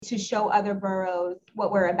to show other boroughs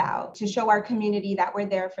what we're about, to show our community that we're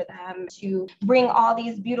there for them, to bring all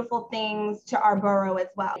these beautiful things to our borough as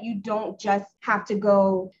well. You don't just have to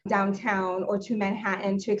go downtown or to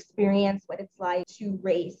Manhattan to experience what it's like to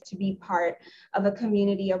race, to be part of a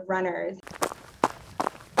community of runners.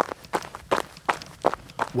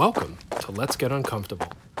 Welcome to Let's Get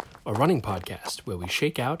Uncomfortable, a running podcast where we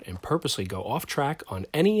shake out and purposely go off track on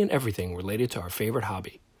any and everything related to our favorite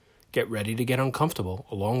hobby. Get ready to get uncomfortable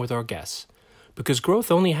along with our guests, because growth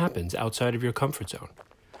only happens outside of your comfort zone.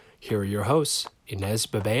 Here are your hosts, Inez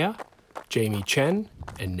Bebea, Jamie Chen,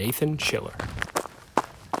 and Nathan Schiller.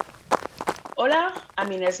 Hola,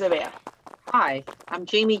 I'm Inez Bebea. Hi, I'm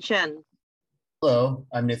Jamie Chen. Hello,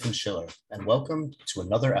 I'm Nathan Schiller, and welcome to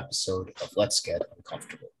another episode of Let's Get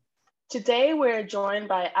Uncomfortable. Today, we're joined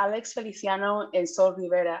by Alex Feliciano and Sol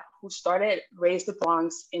Rivera, who started Race the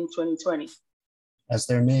Bronx in 2020. As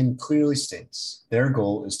their name clearly states, their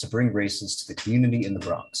goal is to bring races to the community in the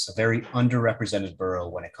Bronx, a very underrepresented borough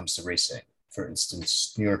when it comes to racing. For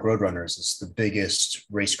instance, New York Roadrunners is the biggest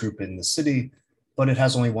race group in the city, but it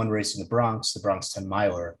has only one race in the Bronx 10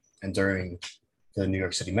 Miler, and during the New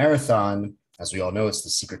York City Marathon, as we all know, it's the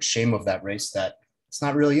secret shame of that race that it's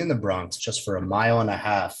not really in the Bronx, just for a mile and a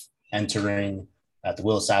half, entering at the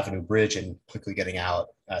Willis Avenue Bridge and quickly getting out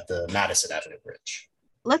at the Madison Avenue Bridge.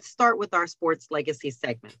 Let's start with our sports legacy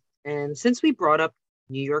segment. And since we brought up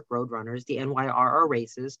New York Roadrunners, the NYRR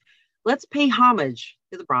races, let's pay homage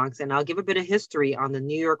to the Bronx. And I'll give a bit of history on the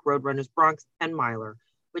New York Roadrunners Bronx 10 Miler,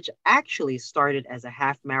 which actually started as a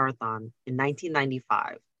half marathon in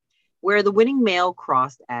 1995. Where the winning male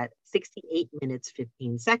crossed at 68 minutes,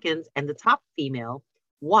 15 seconds, and the top female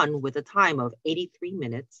won with a time of 83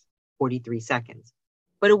 minutes, 43 seconds.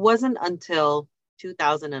 But it wasn't until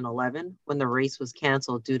 2011 when the race was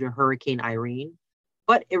canceled due to Hurricane Irene,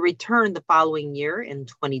 but it returned the following year in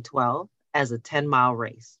 2012 as a 10-mile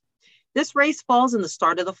race. This race falls in the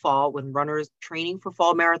start of the fall when runners training for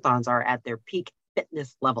fall marathons are at their peak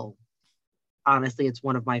fitness level. Honestly, it's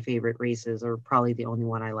one of my favorite races, or probably the only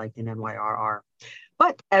one I liked in NYRR.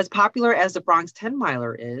 But as popular as the Bronx 10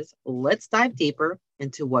 Miler is, let's dive deeper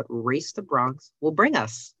into what Race the Bronx will bring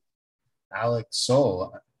us. Alex,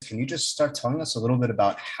 Sol, can you just start telling us a little bit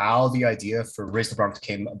about how the idea for Race the Bronx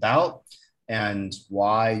came about and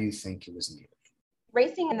why you think it was needed?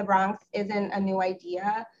 Racing in the Bronx isn't a new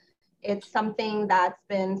idea. It's something that's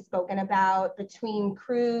been spoken about between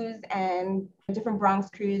crews and different Bronx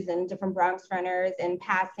crews and different Bronx runners in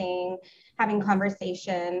passing, having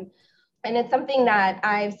conversation. And it's something that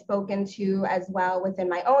I've spoken to as well within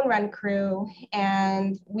my own run crew.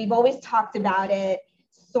 And we've always talked about it,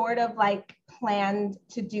 sort of like planned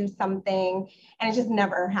to do something, and it just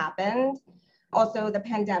never happened. Also the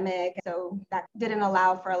pandemic, so that didn't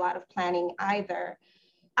allow for a lot of planning either.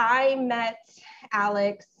 I met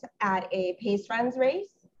Alex at a Pace Runs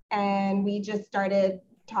race, and we just started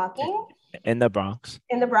talking. In the Bronx.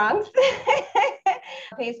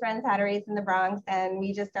 Pace Runs had a race in the Bronx, and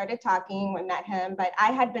we just started talking. We met him, but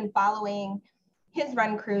I had been following his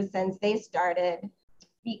run crew since they started,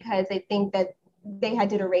 because I think that they had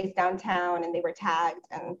did a race downtown and they were tagged,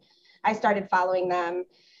 and I started following them.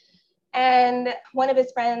 And one of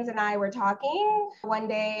his friends and I were talking one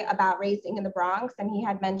day about racing in the Bronx, and he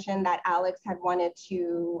had mentioned that Alex had wanted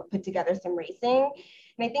to put together some racing.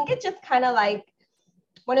 And I think it's just kind of like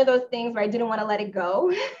one of those things where I didn't want to let it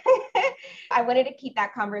go. I wanted to keep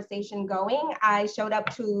that conversation going. I showed up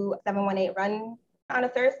to 718 Run on a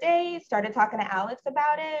Thursday, started talking to Alex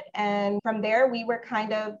about it. And from there, we were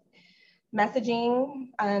kind of messaging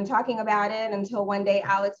and talking about it until one day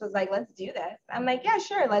Alex was like, let's do this. I'm like, yeah,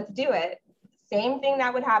 sure, let's do it. Same thing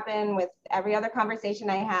that would happen with every other conversation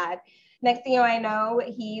I had. Next thing I know,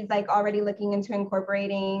 he's like already looking into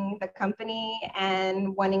incorporating the company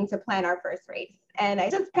and wanting to plan our first race. And I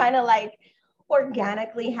just kind of like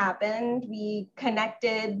organically happened. We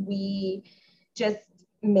connected, we just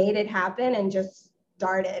made it happen and just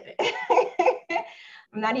started.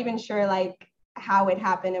 I'm not even sure like how it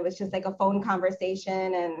happened. It was just like a phone conversation,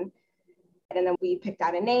 and then we picked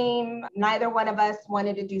out a name. Neither one of us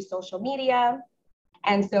wanted to do social media.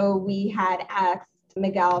 And so we had asked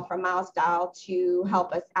Miguel from Milestyle to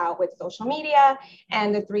help us out with social media.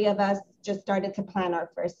 And the three of us just started to plan our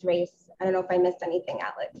first race. I don't know if I missed anything,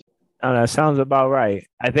 Alex. Oh, that sounds about right.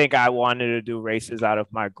 I think I wanted to do races out of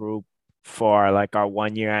my group for like our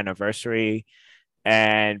 1-year anniversary,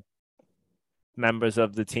 and members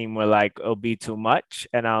of the team were like, it'll be too much.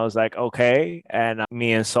 And I was like, okay. And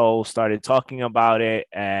me and Sol started talking about it,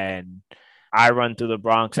 and I run through the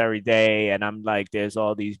Bronx every day, and I'm like, there's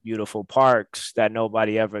all these beautiful parks that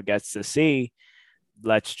nobody ever gets to see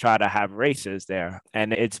let's try to have races there.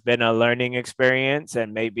 And it's been a learning experience.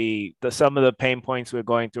 And maybe some of the pain points we're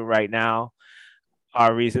going through right now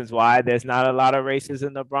are reasons why there's not a lot of races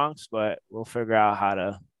in the Bronx, but we'll figure out how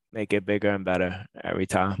to make it bigger and better every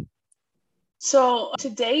time. So to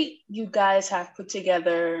date, you guys have put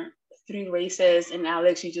together 3 races. And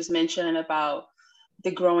Alex, you just mentioned about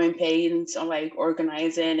the growing pains on like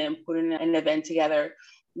organizing and putting an event together.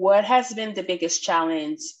 What has been the biggest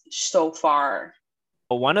challenge so far?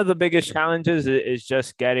 One of the biggest challenges is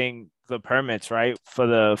just getting the permits, right? For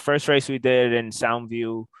the first race we did in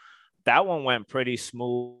Soundview, that one went pretty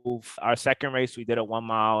smooth. Our second race, we did a 1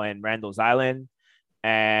 mile in Randall's Island,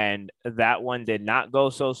 and that one did not go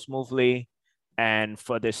so smoothly. And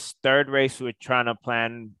for this third race, we're trying to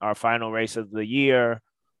plan our final race of the year.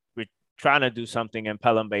 We're trying to do something in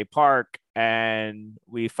Pelham Bay Park, and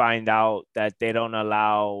we find out that they don't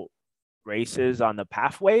allow races on the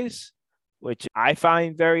pathways, which I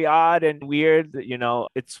find very odd and weird. You know,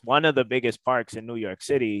 it's one of the biggest parks in New York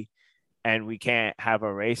City, and we can't have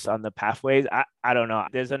a race on the pathways. I don't know.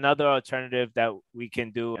 There's another alternative that we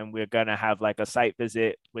can do, and we're going to have like a site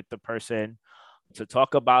visit with the person to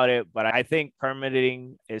talk about it. But I think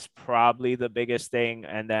permitting is probably the biggest thing.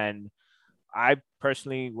 And then I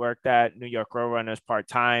personally worked at New York Roadrunners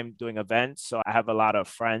part-time doing events. So I have a lot of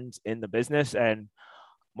friends in the business. And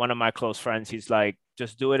one of my close friends, he's like,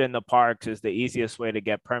 just do it in the parks is the easiest way to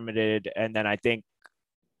get permitted. And then I think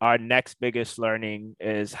our next biggest learning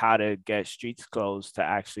is how to get streets closed to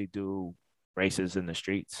actually do races in the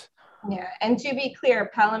streets. Yeah. And to be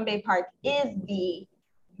clear, Pelham Bay Park is the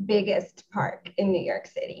biggest park in New York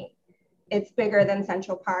City. It's bigger than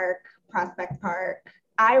Central Park, Prospect Park.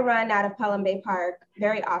 I run out of Pelham Bay Park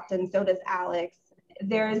very often. So does Alex.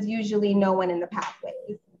 There's usually no one in the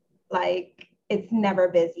pathways. Like, it's never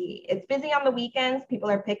busy. It's busy on the weekends. People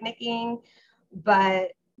are picnicking,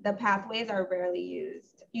 but the pathways are rarely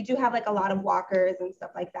used. You do have like a lot of walkers and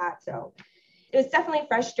stuff like that. So it was definitely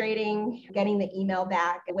frustrating getting the email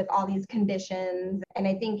back with all these conditions. And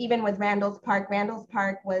I think even with Randall's Park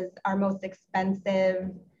was our most expensive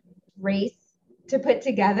race to put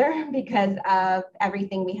together because of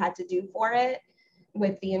everything we had to do for it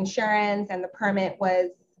with the insurance, and the permit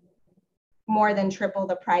was more than triple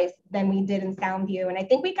the price than we did in Soundview. And I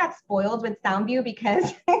think we got spoiled with Soundview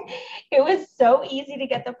because it was so easy to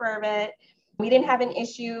get the permit. We didn't have an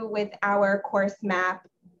issue with our course map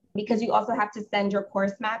because you also have to send your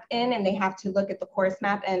course map in, and they have to look at the course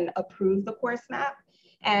map and approve the course map.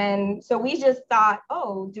 And so we just thought,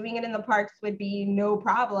 oh, doing it in the parks would be no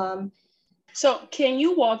problem. So can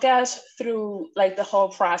you walk us through like the whole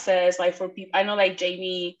process? Like for people, I know like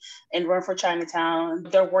Jamie and Run for Chinatown,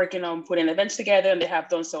 they're working on putting events together and they have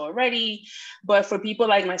done so already. But for people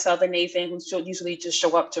like myself and Nathan, who usually just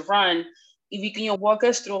show up to run, if you can walk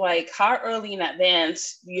us through like how early in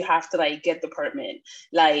advance you have to like get the permit?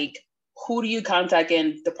 Like who do you contact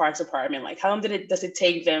in the parks department? Like how long does it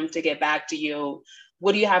take them to get back to you?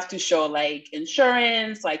 What do you have to show, like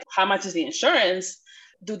insurance? Like how much is the insurance?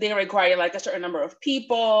 Do they require like a certain number of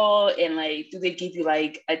people? And like, do they give you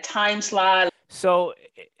like a time slot? So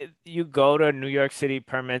you go to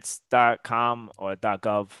NewYorkCityPermits.com or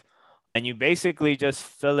 .gov, and you basically just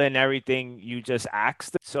fill in everything you just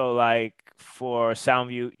asked. So like for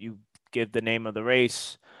Soundview, you give the name of the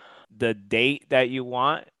race, the date that you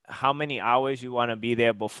want, how many hours you want to be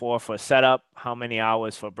there before for setup, how many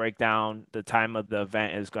hours for breakdown, the time of the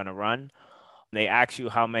event is going to run. They ask you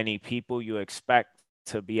how many people you expect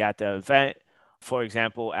to be at the event. For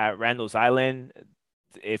example, at Randall's Island,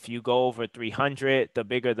 if you go over 300, the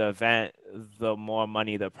bigger the event, the more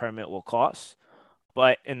money the permit will cost.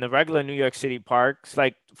 But in the regular New York City parks,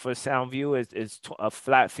 like for Soundview, it's a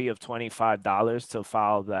flat fee of $25 to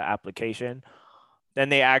file the application. Then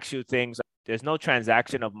they ask you things. There's no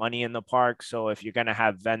transaction of money in the park. So if you're going to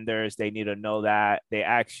have vendors, they need to know that. They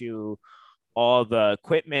ask you all the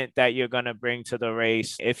equipment that you're going to bring to the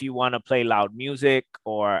race. If you want to play loud music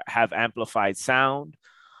or have amplified sound,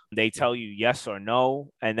 they tell you yes or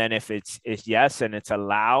no. And then if it's yes and it's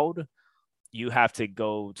allowed, you have to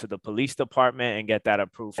go to the police department and get that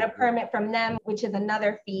approved. A permit from them, which is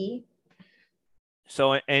another fee.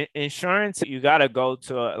 So in insurance, you got to go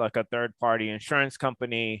to like a third party insurance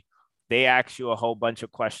company. They ask you a whole bunch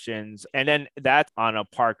of questions. And then that's on a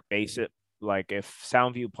park basis. Like if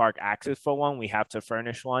Soundview Park asks for one, we have to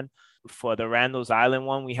furnish one. For the Randall's Island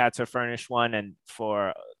one, we had to furnish one. And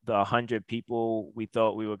for the 100 people we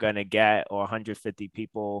thought we were going to get, or 150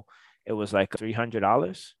 people, it was like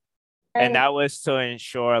 $300. And that was to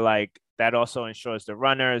ensure like that also ensures the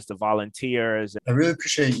runners, the volunteers. I really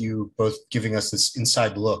appreciate you both giving us this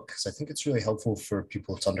inside look because I think it's really helpful for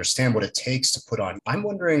people to understand what it takes to put on. I'm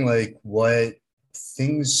wondering like what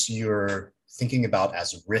things you're thinking about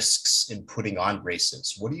as risks in putting on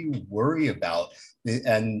races. What do you worry about?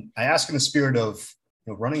 And I ask in the spirit of,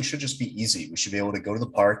 running should just be easy. We should be able to go to the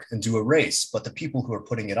park and do a race, but the people who are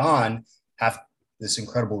putting it on have this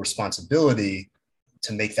incredible responsibility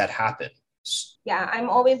to make that happen. Yeah, I'm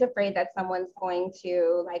always afraid that someone's going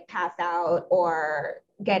to like pass out or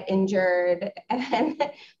get injured. And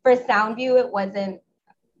for Soundview, it wasn't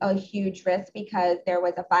a huge risk because there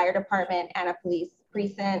was a fire department and a police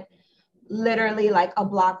precinct literally like a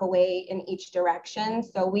block away in each direction.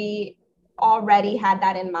 So we already had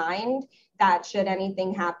that in mind, that should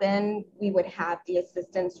anything happen, we would have the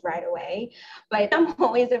assistance right away. But I'm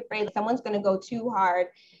always afraid someone's going to go too hard,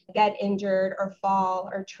 get injured or fall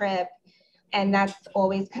or trip. And that's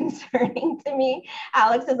always concerning to me.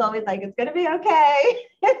 Alex is always like, it's going to be okay.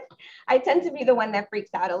 I tend to be the one that freaks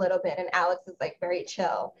out a little bit, and Alex is like very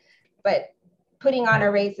chill. But putting on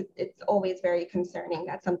a race, it's always very concerning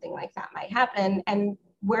that something like that might happen. And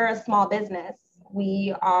we're a small business.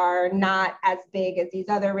 We are not as big as these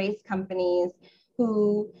other race companies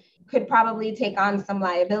who could probably take on some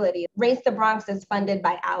liability. Race the Bronx is funded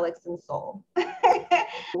by Alex and Soul.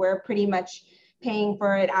 We're pretty much paying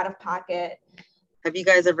for it out of pocket. Have you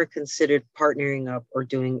guys ever considered partnering up or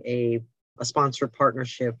doing a sponsored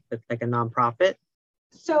partnership with like a nonprofit?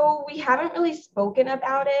 So we haven't really spoken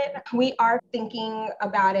about it. We are thinking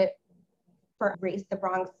about it for Race the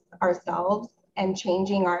Bronx ourselves and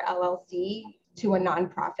changing our LLC to a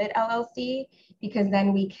nonprofit LLC, because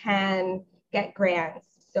then we can get grants.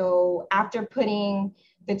 So after putting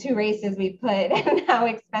the 2 races we put and how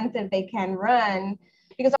expensive they can run,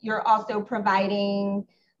 because you're also providing,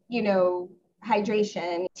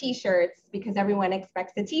 hydration, t-shirts, because everyone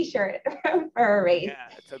expects a t-shirt for a race.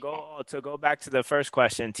 Yeah, to go back to the first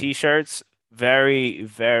question, t-shirts, very,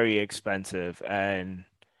 very expensive. And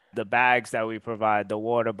the bags that we provide, the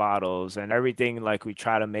water bottles and everything, like we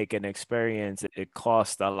try to make an experience, it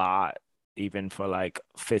costs a lot, even for like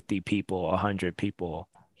 50 people, 100 people.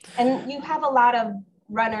 And you have a lot of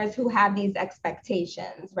runners who have these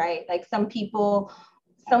expectations, right? Like some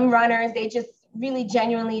runners, they just really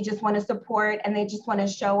genuinely just want to support and they just want to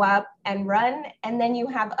show up and run. And then you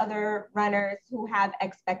have other runners who have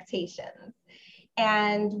expectations,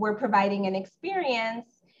 and we're providing an experience.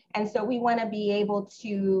 And so we want to be able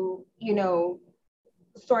to,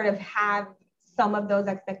 sort of have some of those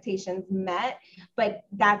expectations met, but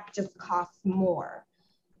that just costs more.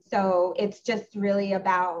 So it's just really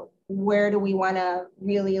about where do we want to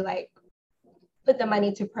really like put the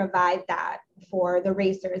money to provide that for the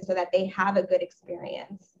racers so that they have a good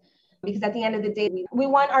experience. Because at the end of the day, we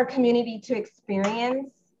want our community to experience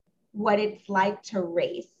what it's like to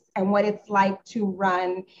race and what it's like to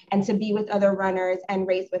run and to be with other runners and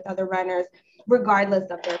race with other runners,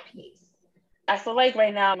 regardless of their pace. I feel like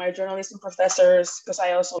right now my journalism professors, because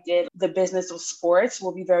I also did the business of sports,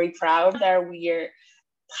 will be very proud that we are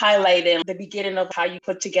highlighting the beginning of how you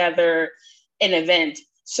put together an event.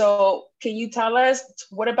 So can you tell us,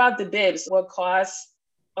 what about the bibs? What cost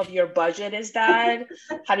of your budget is that?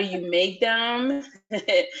 How do you make them?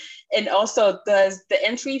 And also, does the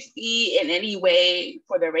entry fee in any way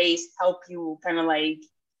for the race help you kind of like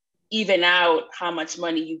even out how much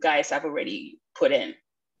money you guys have already put in?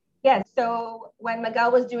 Yeah, so when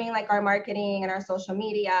Miguel was doing like our marketing and our social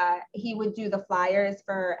media, he would do the flyers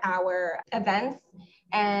for our events.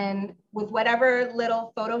 And with whatever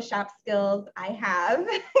little Photoshop skills I have,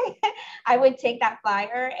 I would take that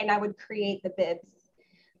flyer and I would create the bibs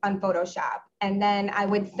on Photoshop. And then I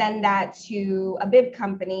would send that to a bib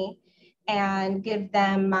company and give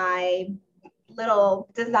them my little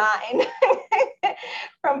design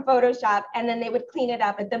from Photoshop. And then they would clean it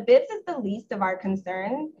up. But the bibs is the least of our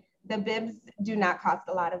concern. The bibs do not cost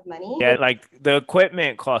a lot of money. Yeah, like the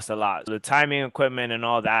equipment costs a lot. The timing equipment and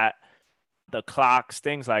all that. The clocks,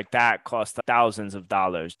 things like that cost thousands of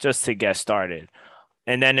dollars just to get started.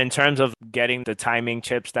 And then in terms of getting the timing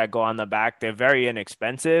chips that go on the back, they're very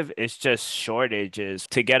inexpensive. It's just shortages.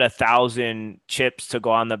 To get 1,000 chips to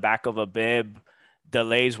go on the back of a bib,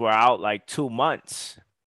 delays were out like 2 months.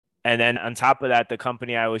 And then on top of that, the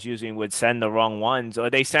company I was using would send the wrong ones, or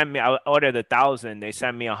they sent me, I ordered 1,000, they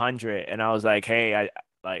sent me 100. And I was like, hey,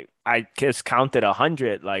 I just counted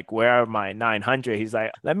 100. Like, where are my 900? He's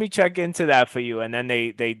like, let me check into that for you. And then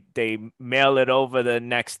they mail it over the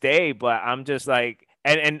next day. But I'm just like,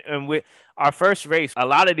 And we our first race, a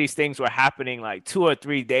lot of these things were happening like 2 or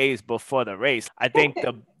 3 days before the race. I think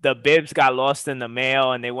the bibs got lost in the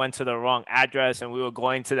mail and they went to the wrong address, and we were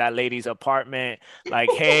going to that lady's apartment like,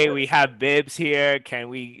 hey, we have bibs here.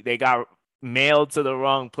 They got mailed to the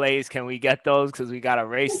wrong place. Can we get those? Because we got a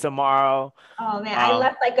race tomorrow. Oh man, I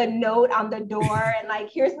left like a note on the door and like,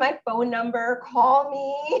 here's my phone number, call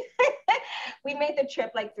me. We made the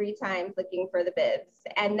trip like 3 times looking for the bibs.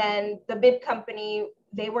 And then the bib company,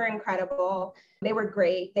 they were incredible. They were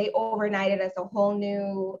great. They overnighted us a whole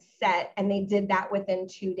new set, and they did that within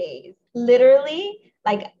 2 days, literally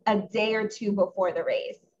like a day or two before the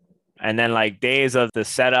race. And then like days of the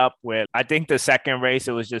setup with, I think the second race,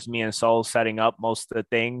 it was just me and Sol setting up most of the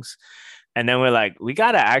things. And then we're like, we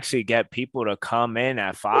got to actually get people to come in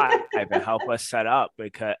at 5 and help us set up,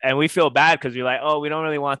 and we feel bad because we're like, oh, we don't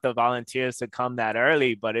really want the volunteers to come that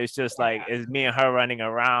early, but it's just like, it's me and her running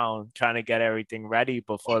around trying to get everything ready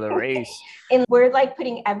before the race. And we're like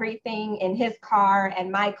putting everything in his car and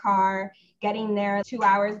my car, getting there 2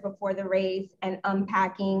 hours before the race and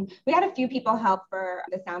unpacking. We had a few people help for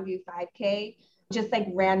the Soundview 5K, just like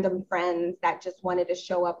random friends that just wanted to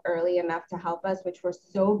show up early enough to help us, which we're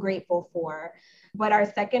so grateful for. But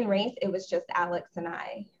our second race, it was just Alex and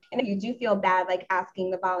I. And you do feel bad, like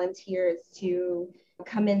asking the volunteers to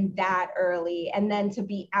come in that early and then to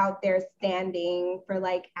be out there standing for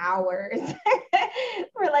like hours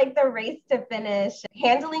for like the race to finish.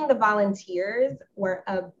 Handling the volunteers were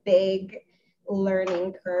a big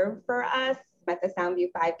learning curve for us at the Soundview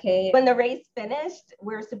 5K. When the race finished,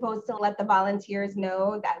 we were supposed to let the volunteers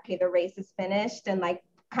know that, okay, the race is finished, and like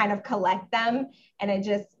kind of collect them. And I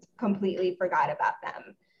just completely forgot about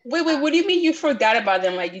them. Wait, what do you mean you forgot about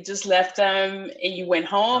them? Like you just left them and you went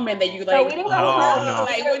home and then you like, no, we didn't go home. No.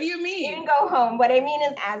 Like, what do you mean? We didn't go home. What I mean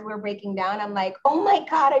is, as we're breaking down, I'm like, oh my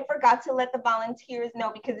God, I forgot to let the volunteers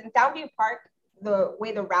know, because in Soundview Park, the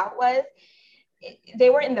way the route was, they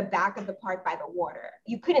were in the back of the park by the water.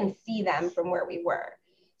 You couldn't see them from where we were.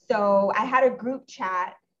 So I had a group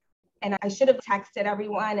chat, and I should have texted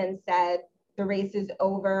everyone and said, the race is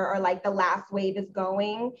over, or like the last wave is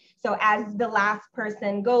going. So as the last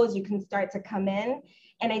person goes, you can start to come in.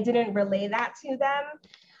 And I didn't relay that to them.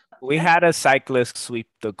 We had a cyclist sweep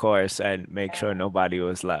the course and make sure nobody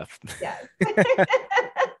was left. Yes.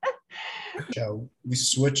 We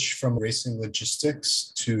switch from racing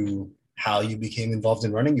logistics to how you became involved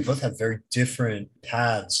in running. You both have very different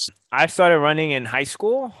paths. I started running in high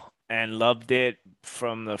school and loved it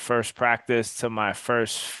from the first practice to my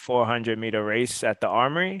first 400-meter race at the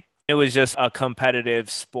Armory. It was just a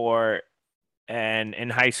competitive sport, and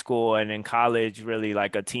in high school and in college, really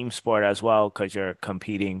like a team sport as well, because you're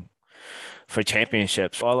competing for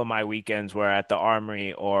championships. All of my weekends were at the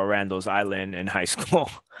Armory or Randall's Island in high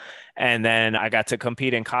school. And then I got to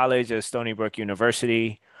compete in college at Stony Brook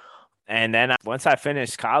University. And then once I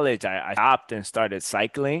finished college, I stopped and started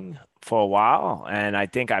cycling for a while. And I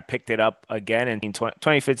think I picked it up again in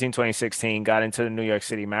 2015, 2016, got into the New York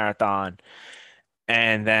City Marathon.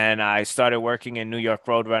 And then I started working in New York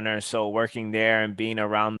Roadrunners. So working there and being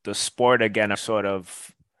around the sport again sort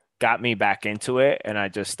of got me back into it. And I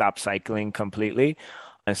just stopped cycling completely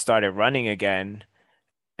and started running again.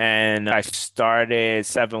 And I started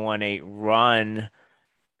 718 Run,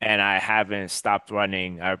 and I haven't stopped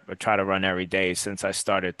running. I try to run every day since I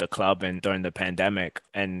started the club and during the pandemic.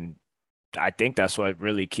 And I think that's what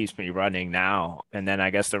really keeps me running now. And then I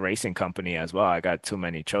guess the racing company as well. I got too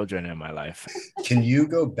many children in my life. Can you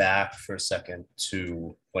go back for a second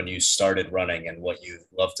to when you started running and what you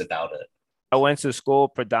loved about it? I went to school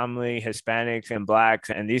predominantly Hispanics and Blacks,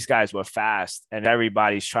 and these guys were fast, and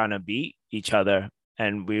everybody's trying to beat each other.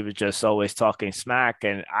 And we were just always talking smack.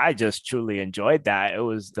 And I just truly enjoyed that. It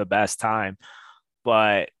was the best time.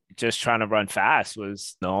 But just trying to run fast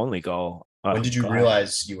was the only goal. When did you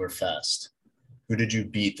realize you were fast? Who did you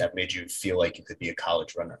beat that made you feel like you could be a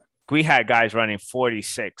college runner? We had guys running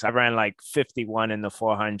 46. I ran like 51 in the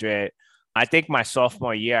 400. I think my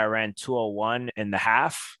sophomore year, I ran 201 in the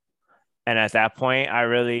half. And at that point, I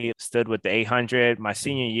really stood with the 800. My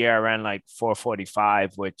senior year, I ran like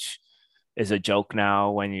 445, which is a joke now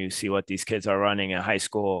when you see what these kids are running in high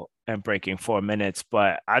school and breaking 4 minutes.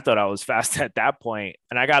 But I thought I was fast at that point.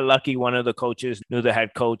 And I got lucky. One of the coaches knew the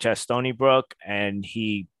head coach at Stony Brook, and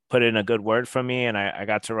he put in a good word for me, and I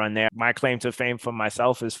got to run there. My claim to fame for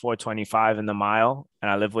myself is 425 in the mile, and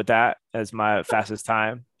I live with that as my fastest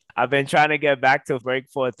time. I've been trying to get back to break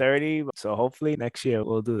 430. So hopefully next year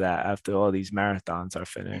we'll do that after all these marathons are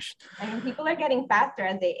finished. I mean, people are getting faster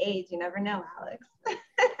as they age. You never know, Alex.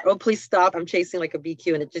 Oh, please stop. I'm chasing like a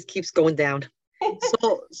BQ and it just keeps going down.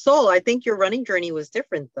 So, Sol, I think your running journey was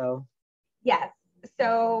different though. Yes.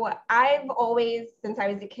 So I've always, since I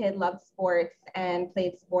was a kid, loved sports and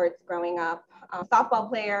played sports growing up. Softball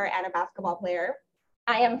player and a basketball player.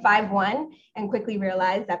 I am 5'1" and quickly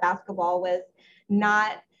realized that basketball was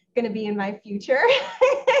not going to be in my future.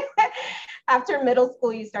 After middle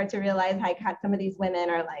school, you start to realize like how some of these women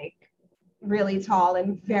are like really tall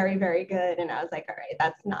and very, very good. And I was like, all right,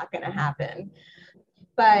 that's not going to happen.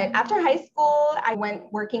 But after high school, I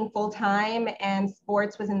went working full time and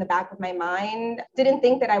sports was in the back of my mind. Didn't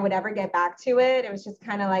think that I would ever get back to it. It was just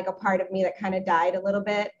kind of like a part of me that kind of died a little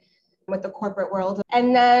bit with the corporate world.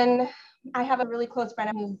 And then I have a really close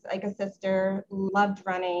friend who's like a sister, loved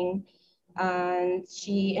running. And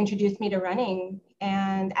she introduced me to running.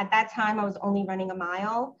 And at that time, I was only running a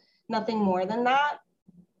mile, nothing more than that.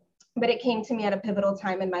 But it came to me at a pivotal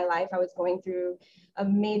time in my life. I was going through a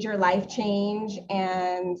major life change,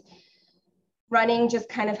 and running just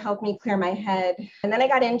kind of helped me clear my head. And then I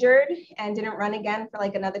got injured and didn't run again for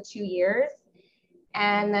like another 2 years.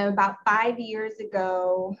 And then about 5 years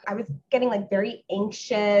ago, I was getting like very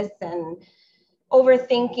anxious and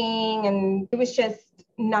overthinking, and it was just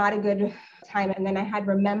not a good time. And then I had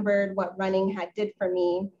remembered what running had did for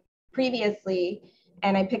me previously,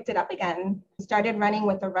 and I picked it up again. Started running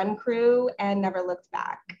with a run crew and never looked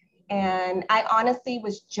back. And I honestly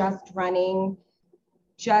was just running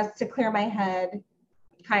just to clear my head,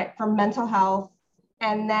 kind of for mental health.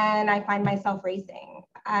 And then I find myself racing.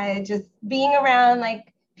 I just being around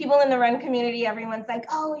like people in the run community, everyone's like,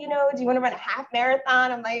 oh, you know, do you want to run a half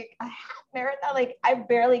marathon? I'm like, a half marathon? Like I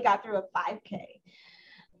barely got through a 5K.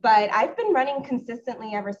 But I've been running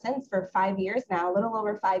consistently ever since for 5 years now, a little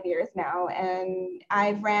over 5 years now. And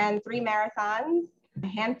I've ran 3 marathons, a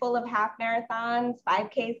handful of half marathons,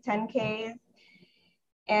 5Ks, 10Ks.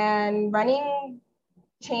 And running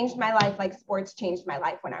changed my life like sports changed my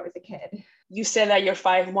life when I was a kid. You said that you're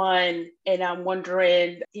 5'1", and I'm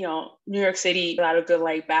wondering, you know, New York City, a lot of good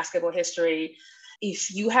like basketball history.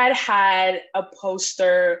 If you had had a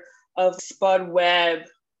poster of Spud Webb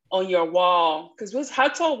on your wall, because how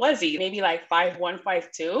tall was he? Maybe like 5'1",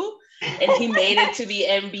 5'2", and he made it to the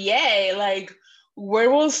NBA. Like,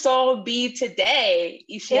 where will Sol be today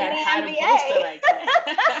if she had had a poster like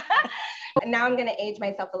that? Now I'm going to age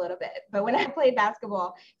myself a little bit. But when I played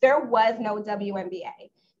basketball, there was no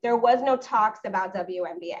WNBA. There was no talks about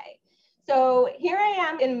WNBA. So here I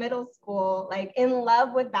am in middle school, like in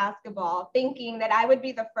love with basketball, thinking that I would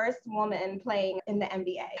be the first woman playing in the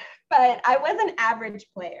NBA. But I was an average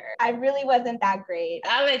player. I really wasn't that great.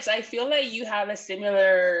 Alex, I feel like you have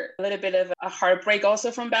a little bit of a heartbreak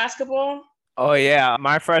also from basketball. Oh, yeah.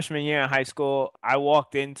 My freshman year in high school, I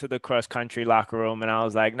walked into the cross country locker room and I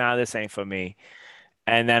was like, nah, this ain't for me.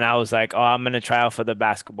 And then I was like, oh, I'm going to try out for the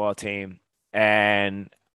basketball team. And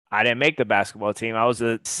I didn't make the basketball team. I was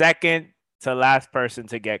the second to last person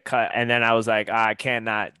to get cut. And then I was like, I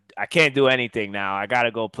can't do anything now. I got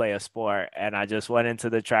to go play a sport. And I just went into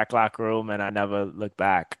the track locker room and I never looked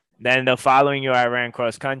back. Then the following year I ran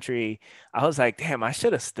cross country. I was like, damn, I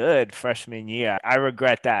should have stood freshman year. I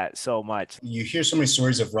regret that so much. You hear so many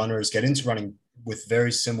stories of runners get into running with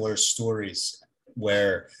very similar stories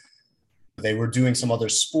where they were doing some other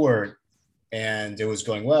sport and it was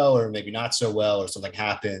going well or maybe not so well, or something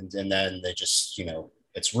happened, and then they just,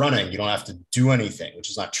 it's running. You don't have to do anything, which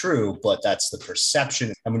is not true, but that's the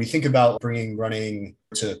perception. And when you think about bringing running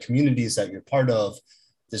to communities that you're part of,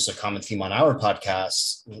 this is a common theme on our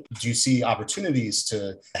podcast. Do you see opportunities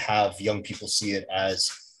to have young people see it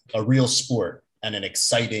as a real sport and an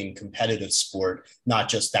exciting competitive sport, not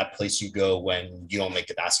just that place you go when you don't make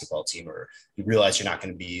the basketball team or you realize you're not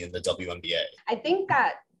going to be in the WNBA? I think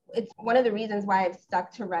that it's one of the reasons why I've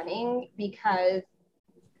stuck to running, because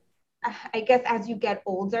I guess as you get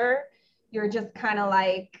older, you're just kind of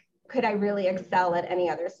like, could I really excel at any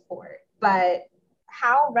other sport? But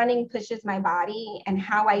how running pushes my body and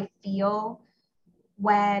how I feel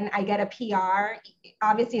when I get a PR,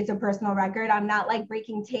 obviously it's a personal record. I'm not like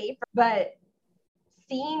breaking tape, but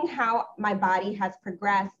seeing how my body has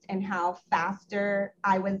progressed and how faster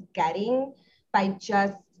I was getting by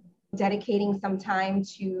just dedicating some time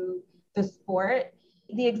to the sport,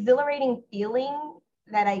 the exhilarating feeling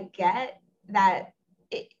that I get, that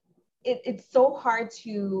it's so hard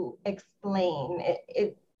to explain.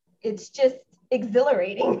 It's just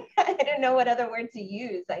exhilarating. I don't know what other word to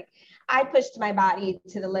use. Like, I pushed my body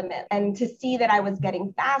to the limit, and to see that I was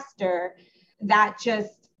getting faster, that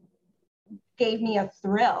just gave me a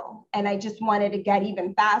thrill, and I just wanted to get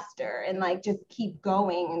even faster and like just keep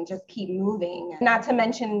going and just keep moving. Not to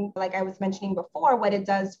mention, like I was mentioning before, what it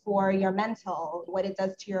does for your mental, what it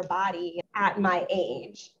does to your body. at my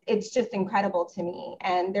age. It's just incredible to me.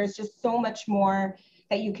 And there's just so much more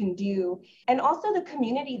that you can do. And also the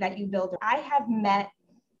community that you build. I have met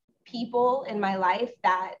people in my life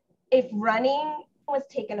that if running was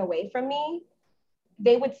taken away from me,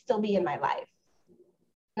 they would still be in my life.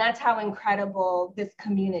 And that's how incredible this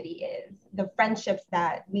community is, the friendships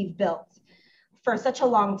that we've built. For such a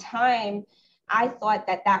long time, I thought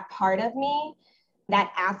that that part of me,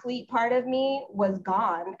 that athlete part of me, was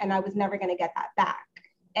gone and I was never going to get that back.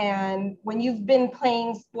 And when you've been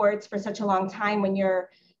playing sports for such a long time, when you're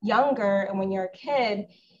younger and when you're a kid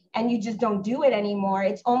and you just don't do it anymore,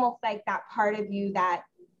 it's almost like that part of you that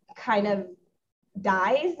kind of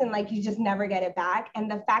dies and like you just never get it back. And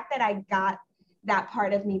the fact that I got that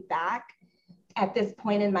part of me back at this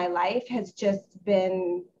point in my life has just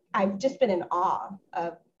been, I've just been in awe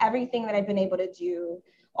of everything that I've been able to do,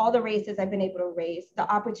 all the races I've been able to race, the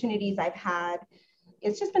opportunities I've had.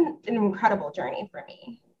 It's just been an incredible journey for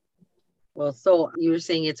me. Well, so you were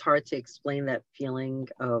saying it's hard to explain that feeling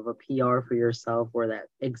of a PR for yourself or that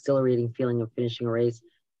exhilarating feeling of finishing a race.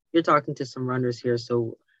 You're talking to some runners here,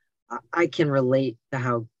 so I can relate to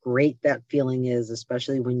how great that feeling is,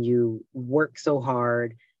 especially when you work so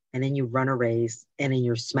hard and then you run a race and then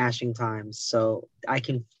you're smashing times. So I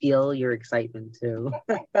can feel your excitement too.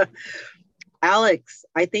 Alex,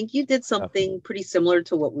 I think you did something pretty similar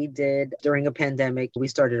to what we did during a pandemic. We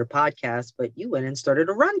started a podcast, but you went and started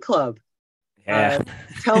a run club. Yeah.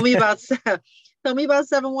 Tell me about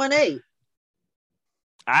 718.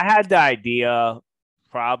 I had the idea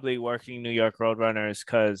probably working New York Roadrunners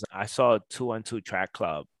because I saw a 212 track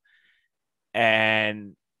club.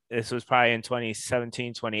 And this was probably in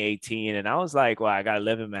 2017, 2018. And I was like, well, I got to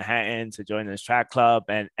live in Manhattan to join this track club.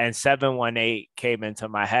 And 718 came into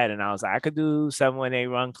my head. And I was like, I could do 718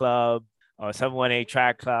 run club or 718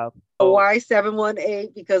 track club. Why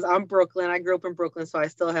 718? Because I'm Brooklyn. I grew up in Brooklyn, so I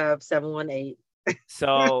still have 718.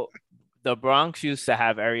 So the Bronx used to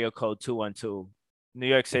have area code 212. New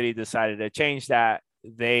York City decided to change that.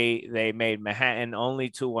 They made Manhattan only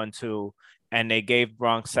 212, and they gave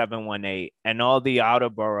Bronx 718. And all the outer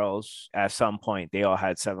boroughs at some point, they all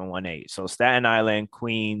had 718. So Staten Island,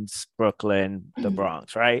 Queens, Brooklyn, the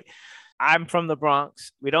Bronx, right? I'm from the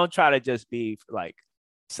Bronx. We don't try to just be like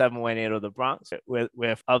 718 of the Bronx.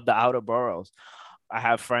 We're of the outer boroughs. I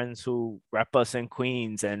have friends who rep us in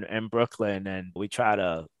Queens and Brooklyn, and we try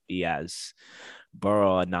to be as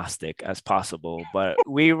borough agnostic as possible. But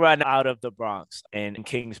we run out of the Bronx in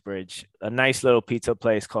Kingsbridge. A nice little pizza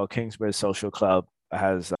place called Kingsbridge Social Club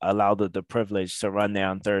has allowed the privilege to run there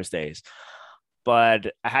on Thursdays.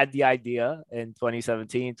 But I had the idea in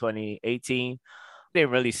 2017, 2018.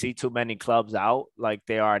 Didn't really see too many clubs out like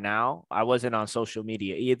they are now. I wasn't on social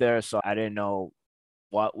media either, so I didn't know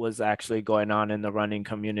what was actually going on in the running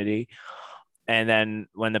community. And then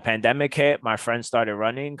when the pandemic hit, my friends started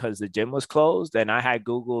running because the gym was closed. And I had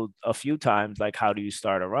Googled a few times, like, how do you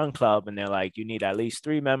start a run club? And they're like, you need at least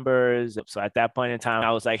 3 members. So at that point in time,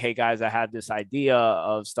 I was like, hey guys, I have this idea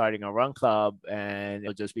of starting a run club and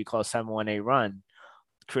it'll just be called 718 Run.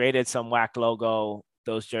 Created some whack logo.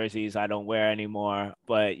 Those jerseys I don't wear anymore,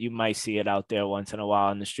 but you might see it out there once in a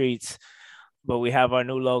while in the streets. But we have our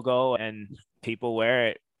new logo and people wear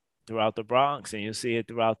it throughout the Bronx, and you'll see it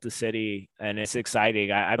throughout the city, and it's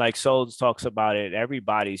exciting. I like Souls talks about it.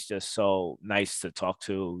 Everybody's just so nice to talk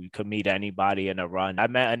to. You could meet anybody in a run. I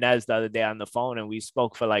met Inez the other day on the phone, and we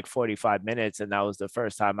spoke for like 45 minutes, and that was the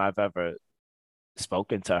first time I've ever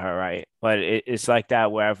spoken to her, right? But it's like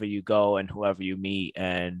that wherever you go and whoever you meet.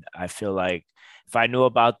 And I feel like if I knew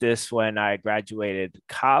about this when I graduated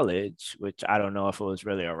college, which I don't know if it was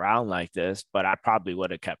really around like this, but I probably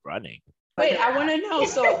would have kept running. Wait, I want to know.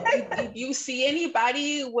 So, did you see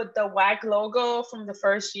anybody with the WAC logo from the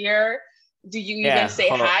first year? Do you even say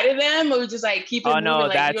hi to them, or just like keep it moving? No,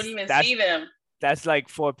 like you don't even see them. That's like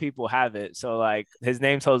 4 people have it. So like his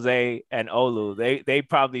name's Jose and Olu. They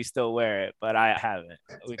probably still wear it, but I haven't.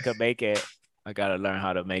 We could make it. I gotta learn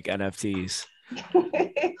how to make NFTs.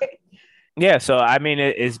 Yeah, so I mean,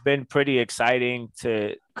 it's been pretty exciting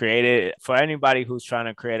to create it. For anybody who's trying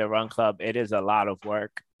to create a run club, it is a lot of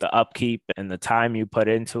work. The upkeep and the time you put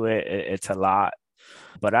into it, it's a lot.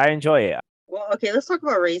 But I enjoy it. Well, okay, let's talk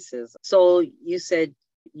about races. So you said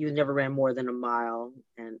you never ran more than a mile.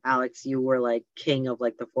 And Alex, you were like king of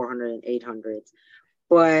like the 400 and 800s.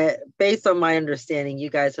 But based on my understanding, you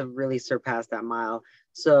guys have really surpassed that mile.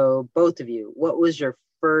 So both of you, what was your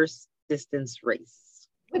first distance race?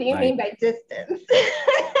 What do you mean by distance?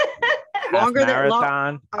 Longer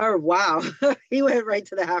marathon. Oh, wow. He went right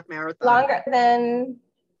to the half marathon. Longer than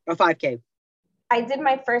a 5K. I did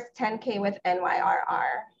my first 10K with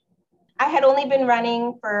NYRR. I had only been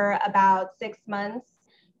running for about 6 months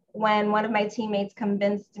when one of my teammates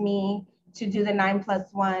convinced me to do the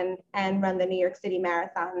 9+1 and run the New York City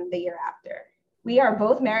Marathon the year after. We are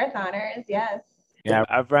both marathoners, yes. Yeah,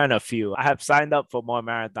 I've ran a few. I have signed up for more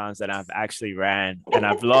marathons than I've actually ran. And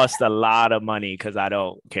I've lost a lot of money because I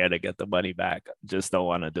don't care to get the money back. Just don't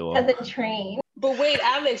want to do it. Doesn't train. But wait,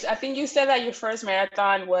 Alex, I think you said that your first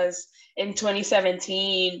marathon was in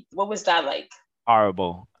 2017. What was that like?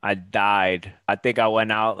 Horrible. I died. I think I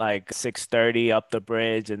went out like 6:30 up the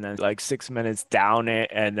bridge and then like 6 minutes down it.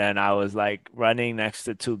 And then I was like running next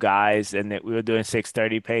to two guys and we were doing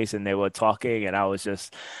 6:30 pace and they were talking. And I was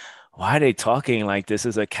just, why are they talking like this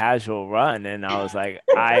is a casual run? And I was like,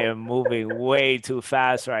 I am moving way too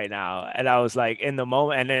fast right now. And I was like in the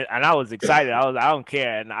moment and I was excited. I don't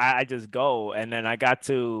care. And I just go. And then I got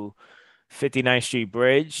to 59th Street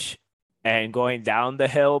Bridge and going down the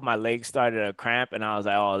hill, my legs started to cramp and I was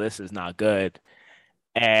like, oh, this is not good.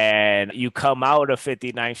 And you come out of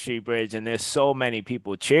 59th Street Bridge and there's so many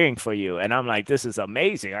people cheering for you. And I'm like, this is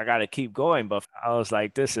amazing. I got to keep going. But I was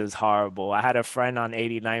like, this is horrible. I had a friend on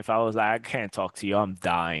 89th. I was like, I can't talk to you. I'm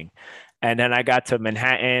dying. And then I got to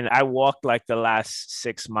Manhattan. I walked like the last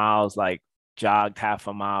 6 miles, like jogged half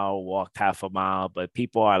a mile, walked half a mile. But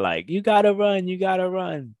people are like, you got to run. You got to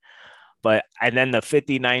run. And then the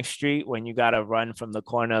 59th Street, when you got to run from the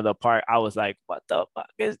corner of the park, I was like, what the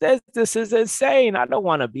fuck is this? This is insane. I don't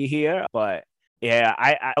want to be here. But yeah,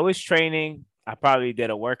 I was training. I probably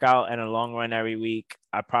did a workout and a long run every week.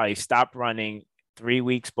 I probably stopped running 3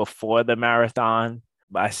 weeks before the marathon,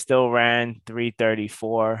 but I still ran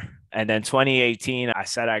 3:34. And then 2018, I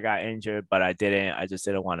said I got injured, but I didn't. I just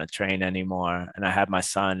didn't want to train anymore. And I had my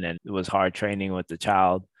son and it was hard training with the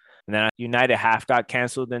child. And then United Half got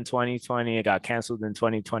canceled in 2020. It got canceled in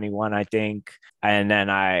 2021, I think. And then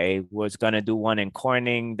I was going to do one in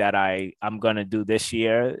Corning that I'm going to do this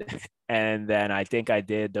year. And then I think I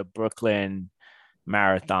did the Brooklyn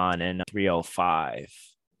Marathon in 3:05.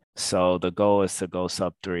 So the goal is to go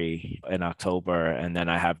sub 3 in October. And then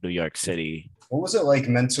I have New York City. What was it like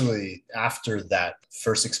mentally after that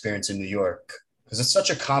first experience in New York? Because it's such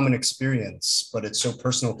a common experience, but it's so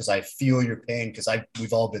personal because I feel your pain because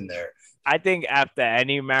we've all been there. I think after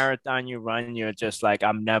any marathon you run, you're just like,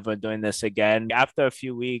 I'm never doing this again. After a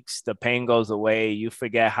few weeks, the pain goes away. You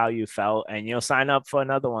forget how you felt and you'll sign up for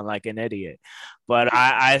another one like an idiot. But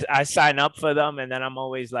I sign up for them and then I'm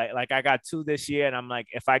always like I got 2 this year and I'm like,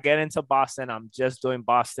 if I get into Boston, I'm just doing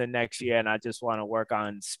Boston next year and I just want to work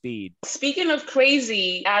on speed. Speaking of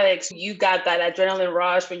crazy, Alex, you got that adrenaline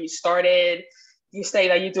rush when you started. You say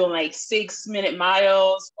that you're doing like 6-minute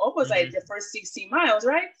miles, almost like the first 16 miles,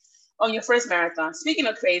 right? On your first marathon. Speaking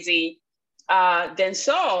of crazy,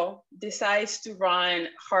 Denso decides to run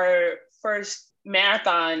her first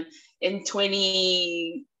marathon in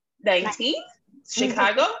 2019,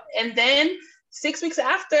 Chicago. And then 6 weeks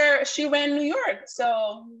after, she ran New York.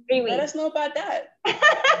 So let us know about that.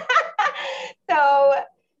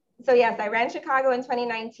 So yes, I ran Chicago in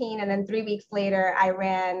 2019, and then 3 weeks later, I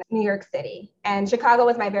ran New York City. And Chicago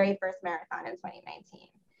was my very first marathon in 2019.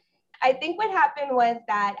 I think what happened was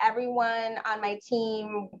that everyone on my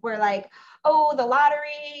team were like, oh, the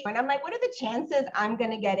lottery. And I'm like, what are the chances I'm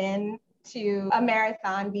going to get into a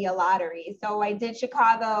marathon via lottery? So I did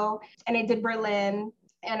Chicago and I did Berlin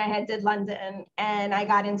and I did London and I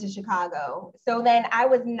got into Chicago. So then I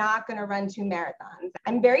was not going to run 2 marathons.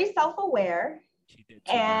 I'm very self-aware.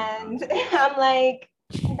 And I'm like,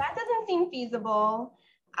 that doesn't seem feasible.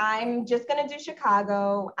 I'm just going to do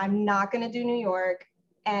Chicago. I'm not going to do New York.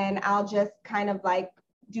 And I'll just kind of like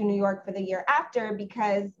do New York for the year after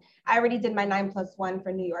because I already did my 9+1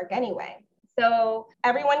 for New York anyway. So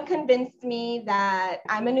everyone convinced me that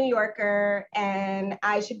I'm a New Yorker and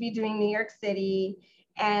I should be doing New York City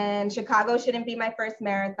and Chicago shouldn't be my first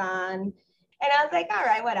marathon. And I was like, all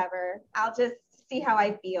right, whatever. I'll just see how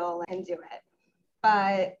I feel and do it.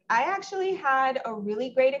 But I actually had a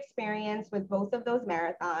really great experience with both of those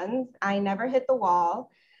marathons. I never hit the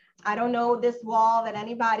wall. I don't know this wall that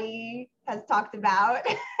anybody has talked about.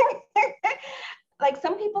 Like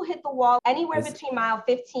some people hit the wall anywhere between mile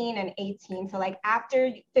 15 and 18. So like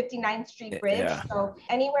after 59th Street Bridge. Yeah. So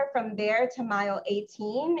anywhere from there to mile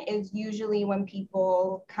 18 is usually when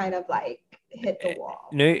people kind of like hit the wall.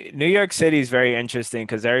 New York City is very interesting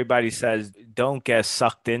because everybody says don't get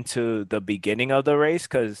sucked into the beginning of the race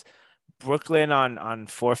because Brooklyn on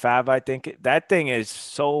 4th Ave, I think that thing is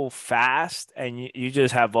so fast and you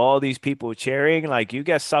just have all these people cheering. Like you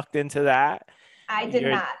get sucked into that. I did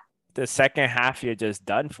not. The second half, you're just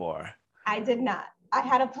done for. I did not. I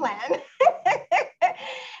had a plan.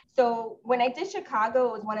 So when I did Chicago,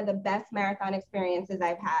 it was one of the best marathon experiences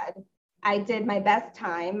I've had. I did my best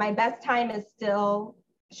time. My best time is still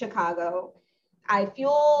Chicago. I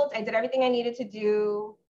fueled, I did everything I needed to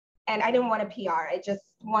do, and I didn't want a PR. I just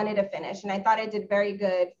wanted to finish. And I thought I did very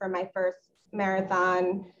good for my first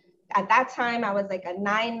marathon. At that time, I was like a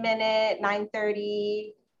 9-minute,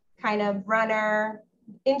 9:30 kind of runner,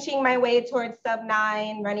 inching my way towards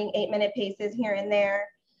sub-9, running 8-minute paces here and there.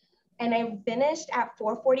 And I finished at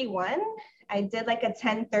 4:41. I did like a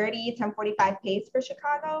 10:30, 10:45 pace for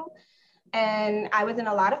Chicago. And I was in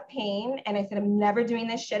a lot of pain. And I said, I'm never doing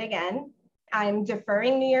this shit again. I'm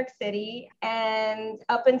deferring New York City. And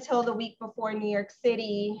up until the week before New York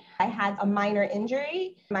City, I had a minor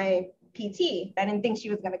injury. My PT, I didn't think she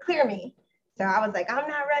was going to clear me. So I was like, I'm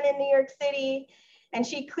not running New York City. And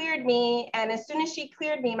she cleared me. And as soon as she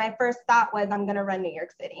cleared me, my first thought was, I'm going to run New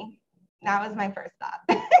York City. That was my first thought.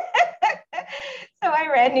 So I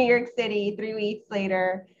ran New York City 3 weeks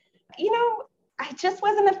later. You know, I just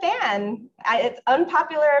wasn't a fan. It's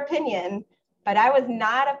unpopular opinion, but I was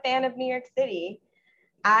not a fan of New York City.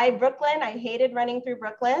 Brooklyn, I hated running through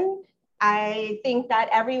Brooklyn. I think that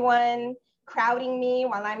everyone crowding me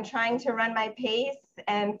while I'm trying to run my pace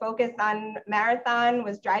and focus on marathon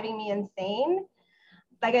was driving me insane.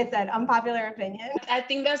 Like I said, unpopular opinion. I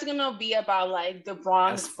think that's gonna be about like the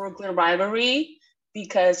Bronx-Brooklyn rivalry,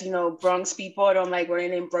 because Bronx people don't like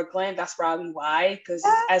running in Brooklyn. That's probably why. Because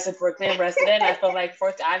as a Brooklyn resident, I felt like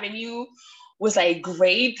Fourth Avenue was like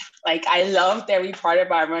great. Like I loved every part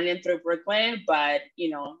about running through Brooklyn, but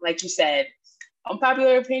like you said,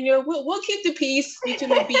 unpopular opinion, we'll keep the peace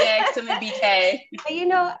between the BX and the BK.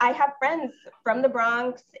 But I have friends from the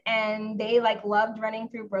Bronx and they like loved running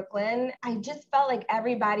through Brooklyn. I just felt like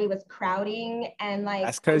everybody was crowding and like.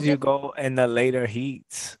 That's because you go in the later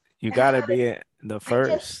heats. You gotta be in the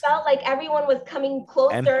first. I just felt like everyone was coming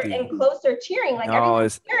closer and closer cheering. Like everyone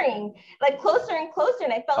was cheering, like closer and closer.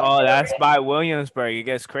 And I felt like that's by Williamsburg. It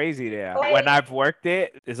gets crazy there. When I've worked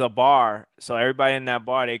it's a bar. So everybody in that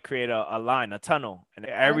bar, they create a line, a tunnel. And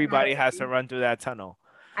everybody has to run through that tunnel.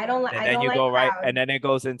 And then you go right, and then it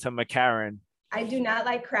goes into McCarran. I do not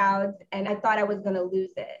like crowds, and I thought I was going to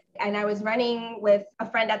lose it. And I was running with a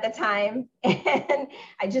friend at the time, and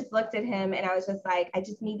I just looked at him and I was just like, I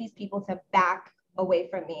just need these people to back away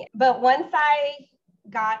from me. But once I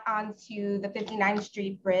got onto the 59th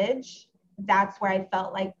Street Bridge, that's where I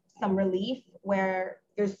felt like some relief, where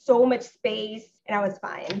there's so much space and I was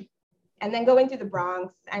fine. And then going through the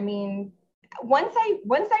Bronx, I mean, once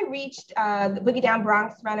I reached the Boogie Down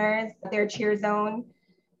Bronx runners, their cheer zone,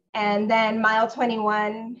 and then mile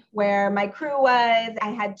 21, where my crew was, I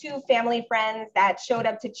had 2 family friends that showed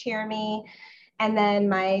up to cheer me. And then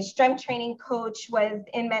my strength training coach was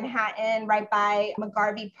in Manhattan, right by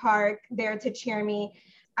McGarvey Park, there to cheer me.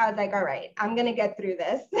 I was like, all right, I'm going to get through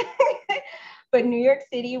this. But New York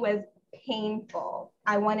City was painful.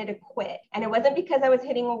 I wanted to quit. And it wasn't because I was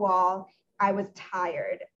hitting a wall. I was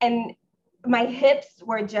tired. And my hips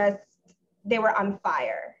were they were on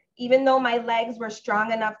fire. Even though my legs were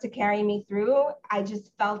strong enough to carry me through, I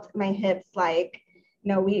just felt my hips like,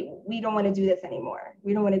 no, we don't want to do this anymore.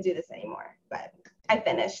 We don't want to do this anymore. But I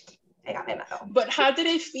finished. I got my medal. But how did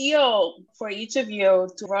it feel for each of you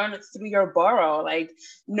to run through your borough? Like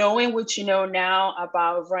knowing what you know now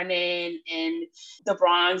about running in the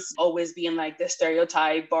Bronx, always being like the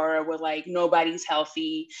stereotype borough where like nobody's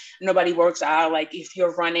healthy, nobody works out. Like if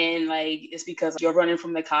you're running, like it's because you're running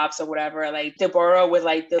from the cops or whatever. Like the borough with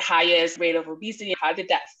like the highest rate of obesity. How did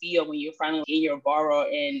that feel when you're finally in your borough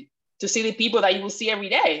and to see the people that you will see every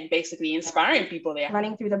day, basically inspiring people there?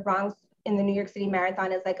 Running through the Bronx in the New York City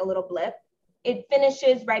Marathon is like a little blip. It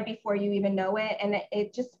finishes right before you even know it. And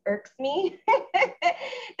it just irks me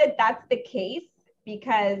that that's the case,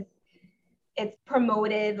 because it's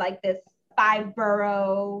promoted like this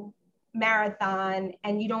 5-borough marathon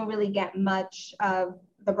and you don't really get much of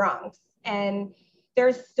the Bronx. And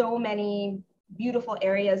there's so many beautiful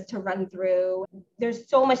areas to run through. There's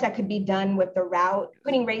so much that could be done with the route,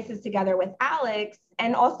 putting races together with Alex,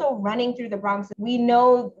 and also running through the Bronx. We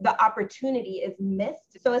know the opportunity is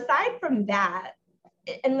missed. So aside from that,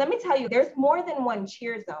 and let me tell you, there's more than one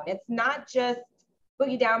cheer zone. It's not just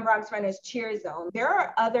Boogie Down Bronx Runners cheer zone. There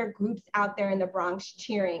are other groups out there in the Bronx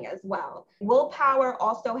cheering as well. Willpower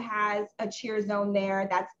also has a cheer zone there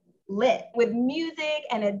that's lit with music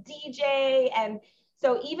and a DJ. And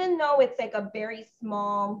so even though it's like a very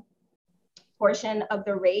small portion of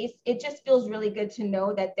the race, it just feels really good to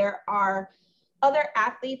know that there are other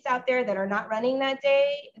athletes out there that are not running that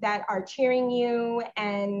day that are cheering you.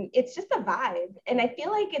 And it's just a vibe. And I feel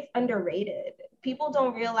like it's underrated. people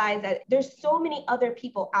don't realize that there's so many other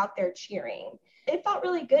people out there cheering. It felt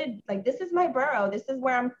really good. Like, this is my borough. This is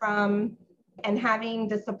where I'm from. And having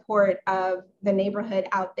the support of the neighborhood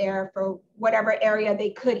out there for whatever area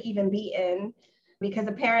they could even be in, because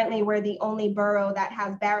apparently we're the only borough that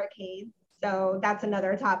has barricades. So that's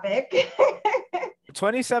another topic.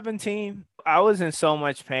 2017, I was in so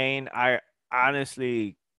much pain. I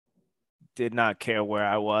honestly did not care where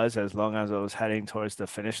I was as long as I was heading towards the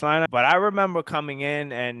finish line. But I remember coming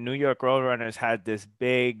in and New York Roadrunners had this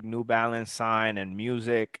big New Balance sign and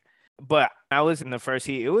music. But I was in the first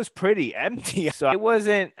heat. It was pretty empty. So it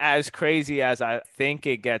wasn't as crazy as I think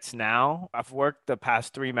it gets now. I've worked the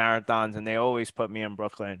past 3 marathons and they always put me in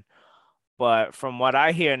Brooklyn. But from what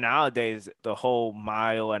I hear nowadays, the whole 1.5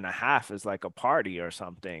 miles is like a party or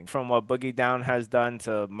something. From what Boogie Down has done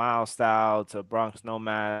to Mile Style to Bronx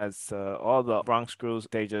Nomads to all the Bronx crews,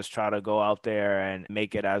 they just try to go out there and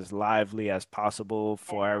make it as lively as possible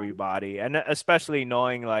for everybody. And especially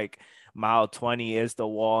knowing like Mile 20 is the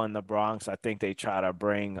wall in the Bronx, I think they try to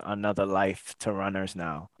bring another life to runners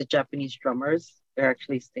now. The Japanese drummers, they're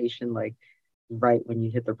actually stationed like right when you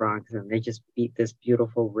hit the Bronx, and they just beat this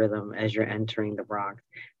beautiful rhythm as you're entering the Bronx.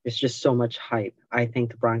 There's just so much hype. I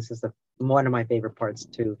think the Bronx is one of my favorite parts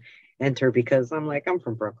to enter because I'm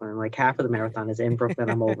from Brooklyn. Like half of the marathon is in Brooklyn.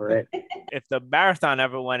 I'm over it. If the marathon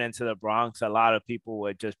ever went into the Bronx, a lot of people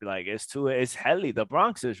would just be like, it's hilly. The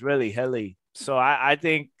Bronx is really hilly. So I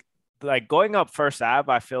think like going up First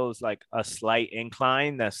Ave, I feel is like a slight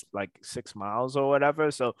incline that's like 6 miles or whatever.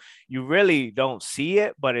 So you really don't see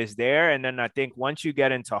it, but it's there. And then I think once you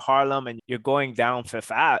get into Harlem and you're going down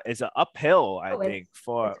Fifth Ave, it's an uphill, I think,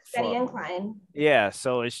 for steady incline. Yeah.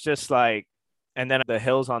 So it's just like, and then the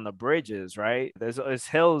hills on the bridges, right? There's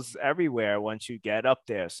hills everywhere once you get up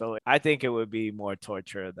there. So I think it would be more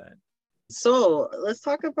torture then. So let's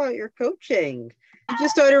talk about your coaching. You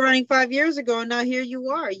just started running 5 years ago, and now here you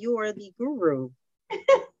are. You are the guru.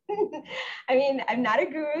 I mean, I'm not a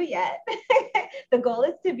guru yet. The goal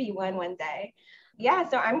is to be one day. Yeah,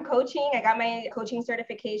 so I'm coaching. I got my coaching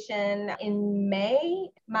certification in May.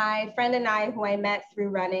 My friend and I, who I met through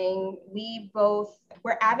running, we both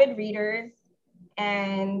were avid readers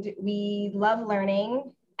and we love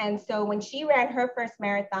learning. And so when she ran her first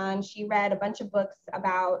marathon, she read a bunch of books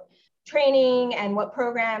about training and what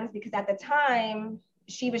programs, because at the time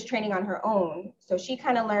she was training on her own. So she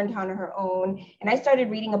kind of learned on her own. And I started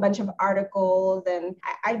reading a bunch of articles, and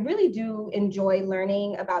I really do enjoy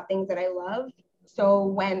learning about things that I love. So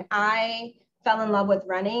when I fell in love with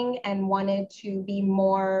running and wanted to be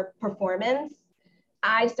more performance,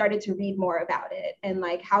 I started to read more about it and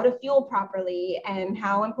like how to fuel properly and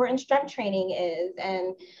how important strength training is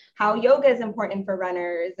and how yoga is important for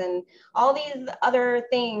runners and all these other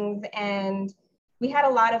things. And we had a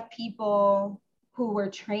lot of people who were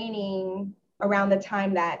training around the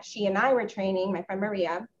time that she and I were training, my friend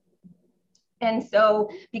Maria. And so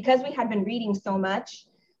because we had been reading so much,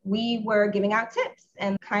 we were giving out tips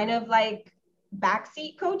and kind of like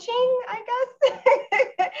backseat coaching, I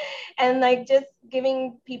guess, and like just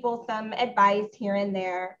giving people some advice here and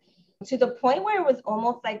there, to the point where it was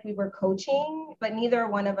almost like we were coaching, but neither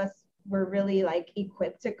one of us were really like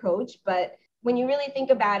equipped to coach. But when you really think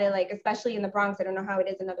about it, like especially in the Bronx, I don't know how it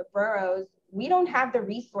is in other boroughs, we don't have the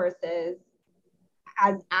resources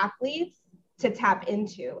as athletes to tap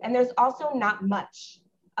into. And there's also not much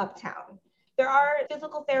uptown. There are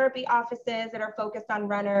physical therapy offices that are focused on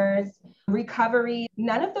runners, recovery.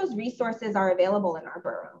 None of those resources are available in our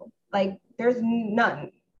borough. Like there's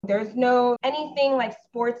none. There's no anything like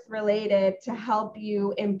sports related to help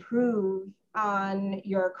you improve on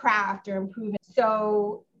your craft or improve.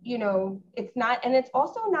 So, you know, it's not, and it's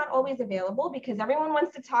also not always available because everyone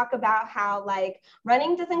wants to talk about how like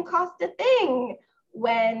running doesn't cost a thing,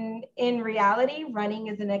 when in reality, running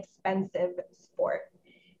is an expensive sport.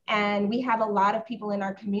 And we have a lot of people in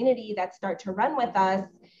our community that start to run with us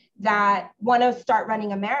that want to start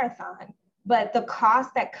running a marathon. But the cost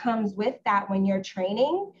that comes with that when you're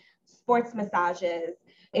training, sports massages,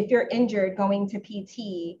 if you're injured, going to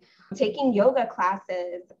PT, taking yoga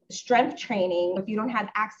classes, strength training, if you don't have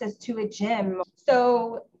access to a gym.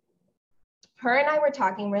 So her and I were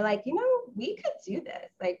talking, we're like, you know, we could do this.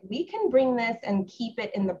 Like we can bring this and keep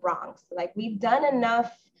it in the Bronx. Like we've done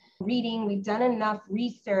enough reading, we've done enough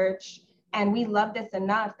research, and we love this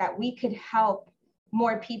enough that we could help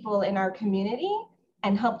more people in our community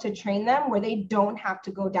and help to train them where they don't have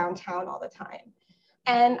to go downtown all the time.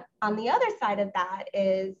 And on the other side of that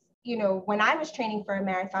is, you know, when I was training for a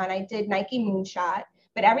marathon, I did Nike Moonshot,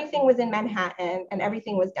 but everything was in Manhattan and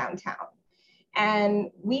everything was downtown.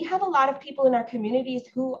 And we have a lot of people in our communities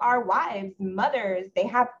who are wives, mothers, they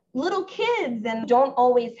have little kids and don't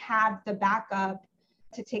always have the backup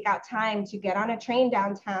to take out time to get on a train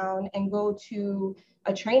downtown and go to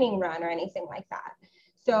a training run or anything like that.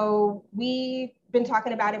 So we've been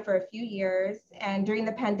talking about it for a few years, and during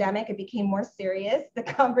the pandemic, it became more serious, the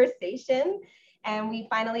conversation, and we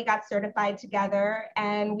finally got certified together.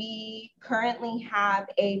 And we currently have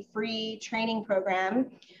a free training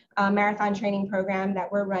program, a marathon training program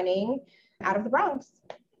that we're running out of the Bronx.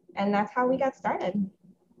 And that's how we got started.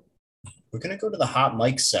 We're going to go to the hot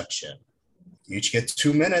mic section. You each get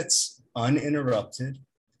 2 minutes uninterrupted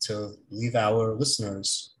to leave our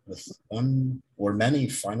listeners with one or many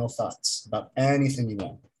final thoughts about anything you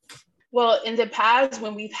want. Well, in the past,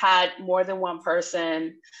 when we've had more than one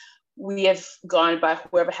person, we have gone by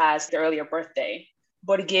whoever has the earlier birthday.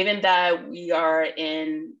 But given that we are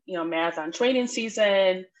in, marathon training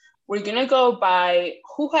season, we're gonna go by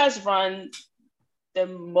who has run the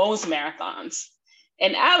most marathons.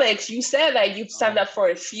 And Alex, you said that you've signed up for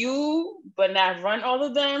a few, but not run all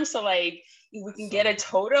of them. So like, we can get a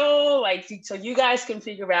total, like, so you guys can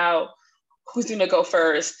figure out who's gonna go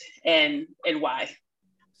first and why.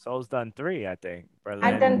 Soul's done 3, I think. Berlin,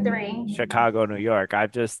 I've done 3. Chicago, New York.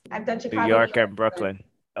 I've done Chicago, New York and Brooklyn.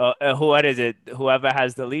 What is it? Whoever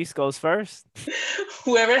has the least goes first?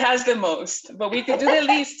 Whoever has the most. But we could do the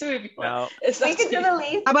least too if you want. No. We could do the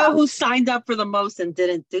least. How about who signed up for the most and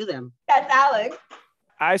didn't do them? That's Alex.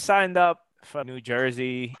 I signed up for New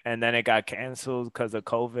Jersey, and then it got canceled because of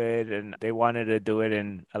COVID, and they wanted to do it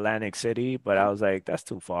in Atlantic City, but I was like, that's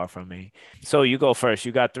too far from me. So you go first.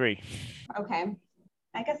 You got 3. Okay.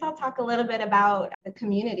 I guess I'll talk a little bit about the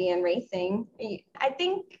community and racing. I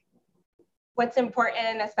think what's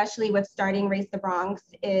important, especially with starting Race the Bronx,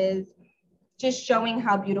 is just showing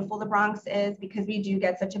how beautiful the Bronx is, because we do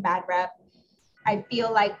get such a bad rep. I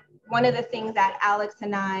feel like one of the things that Alex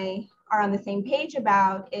and I are on the same page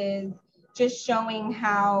about is just showing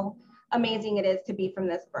how amazing it is to be from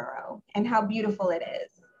this borough and how beautiful it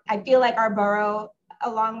is. I feel like our borough,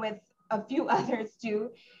 along with a few others too,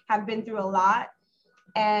 have been through a lot.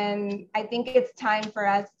 And I think it's time for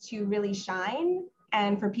us to really shine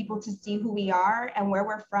and for people to see who we are and where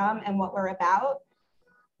we're from and what we're about.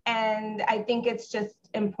 And I think it's just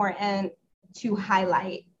important to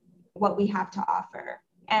highlight what we have to offer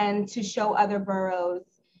and to show other boroughs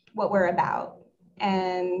what we're about,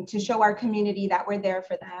 and to show our community that we're there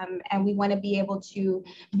for them. And we want to be able to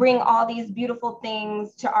bring all these beautiful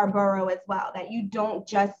things to our borough as well, that you don't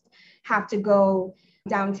just have to go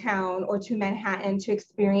downtown or to Manhattan to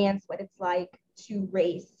experience what it's like to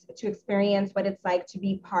race, to experience what it's like to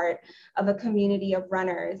be part of a community of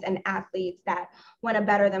runners and athletes that want to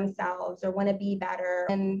better themselves or want to be better.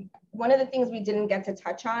 And one of the things we didn't get to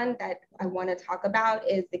touch on that I want to talk about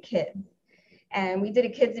is the kids. And we did a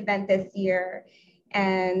kids event this year,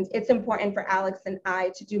 and it's important for Alex and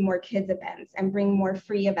I to do more kids events and bring more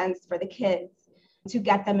free events for the kids to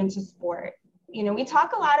get them into sport. We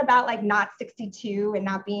talk a lot about like not 62 and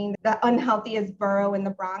not being the unhealthiest borough in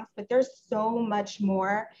the Bronx, but there's so much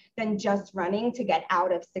more than just running to get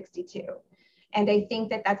out of 62. And I think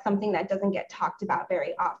that that's something that doesn't get talked about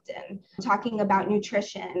very often. Talking about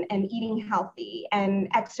nutrition and eating healthy and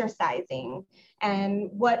exercising and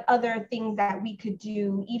what other things that we could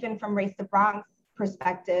do, even from Race the Bronx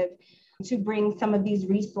perspective, to bring some of these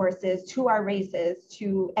resources to our races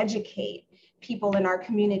to educate people in our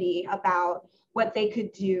community about what they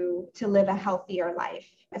could do to live a healthier life,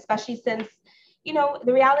 especially since,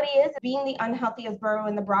 the reality is being the unhealthiest borough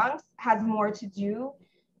in the Bronx has more to do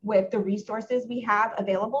with the resources we have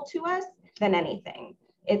available to us than anything.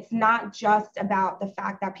 It's not just about the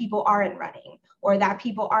fact that people aren't running or that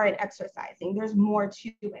people aren't exercising. There's more to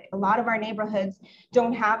it. A lot of our neighborhoods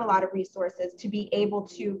don't have a lot of resources to be able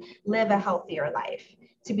to live a healthier life,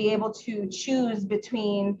 to be able to choose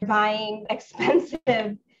between buying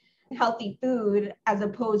expensive, healthy food as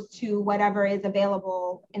opposed to whatever is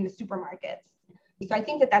available in the supermarkets. So I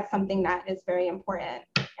think that that's something that is very important.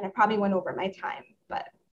 And I probably went over my time, but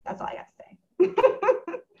that's all I got to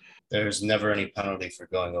say. There's never any penalty for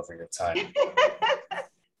going over your time.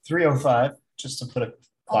 3:05, just to put a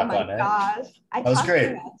clock on it. Oh my gosh. That was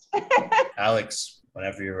great. Alex,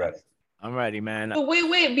 whenever you're ready. I'm ready, man. But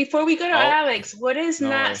wait, before we go to Alex, what is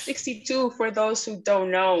not 62 for those who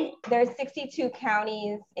don't know? There's 62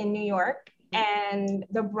 counties in New York, and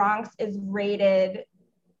the Bronx is rated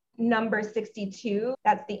number 62.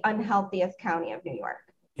 That's the unhealthiest county of New York.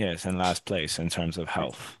 Yes, in last place in terms of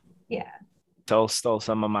health. Yeah. So stole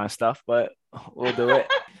some of my stuff, but we'll do it.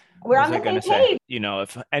 We're What on was I the gonna same say? page.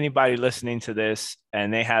 If anybody listening to this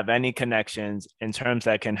and they have any connections in terms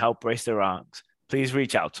that can help race the wrongs, please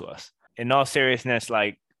reach out to us. In all seriousness,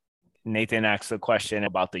 like Nathan asked a question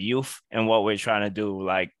about the youth and what we're trying to do.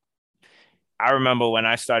 Like, I remember when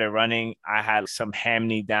I started running, I had some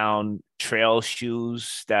hand-me-down trail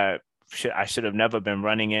shoes that I should have never been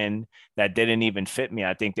running in, that didn't even fit me.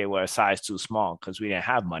 I think they were a size too small because we didn't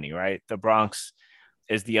have money, right? The Bronx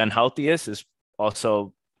is the unhealthiest. It's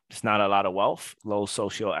not a lot of wealth, low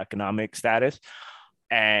socioeconomic status,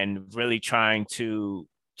 and really trying to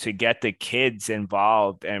get the kids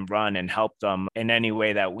involved and run and help them in any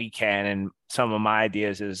way that we can. And some of my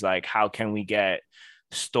ideas is like, how can we get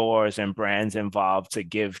stores and brands involved to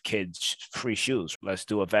give kids free shoes? Let's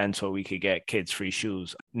do events where we could get kids free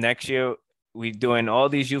shoes. Next year, we're doing all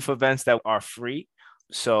these youth events that are free.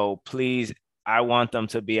 So please, I want them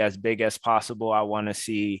to be as big as possible. I want to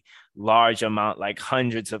see large amount, like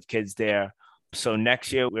hundreds of kids there. So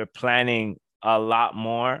next year, we're planning a lot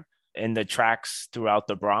more in the tracks throughout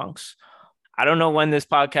the Bronx. I don't know when this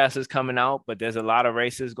podcast is coming out, but there's a lot of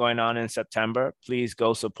races going on in September. Please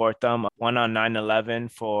go support them. One on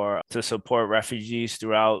 9/11 to support refugees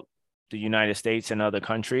throughout the United States and other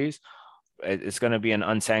countries. It's going to be an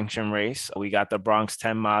unsanctioned race. We got the Bronx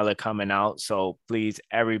 10 miler coming out. So please,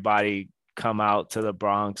 everybody come out to the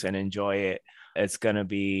Bronx and enjoy it. It's going to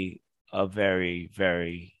be a very,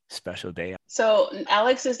 very special day. So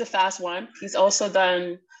Alex is the fast one. He's also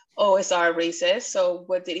done OSR races. So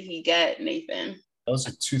what did he get, Nathan? That was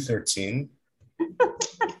a 2:13.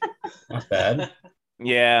 Not bad.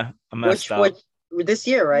 Yeah, I messed up. This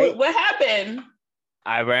year, right? What happened?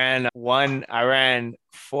 I ran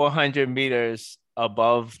 400 meters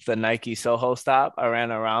above the Nike Soho stop. I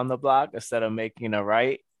ran around the block instead of making a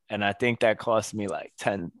right. And I think that cost me like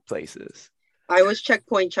 10 places. I was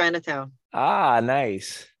checkpoint Chinatown. Ah,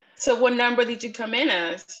 nice. So what number did you come in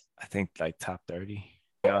as? I think like top 30.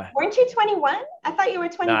 Weren't you 21? I thought you were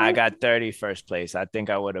 21. No, I got 31st place. I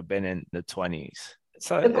think I would have been in the 20s.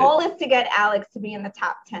 So the goal is to get Alex to be in the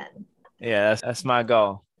top 10. Yeah, that's my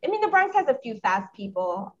goal. I mean, the Bronx has a few fast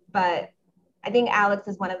people, but I think Alex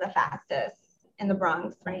is one of the fastest in the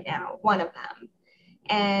Bronx right now, one of them.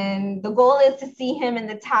 And the goal is to see him in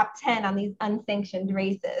the top 10 on these unsanctioned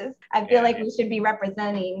races. I feel like we should be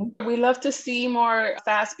representing. We love to see more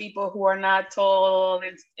fast people who are not tall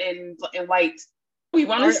and white. We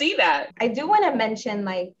want to see that. I do want to mention,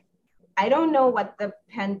 like, I don't know what the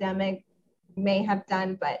pandemic may have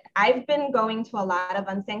done, but I've been going to a lot of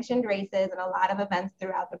unsanctioned races and a lot of events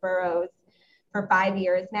throughout the boroughs for 5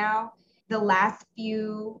 years now. The last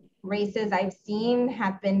few races I've seen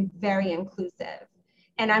have been very inclusive.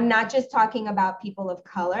 And I'm not just talking about people of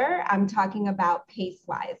color, I'm talking about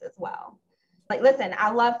pace-wise as well. Like, listen,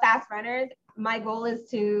 I love fast runners. My goal is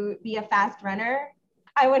to be a fast runner.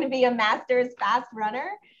 I want to be a master's fast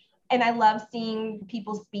runner. And I love seeing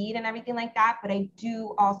people's speed and everything like that. But I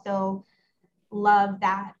do also love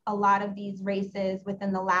that a lot of these races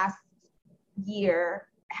within the last year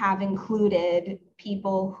have included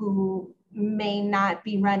people who may not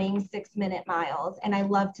be running 6-minute miles. And I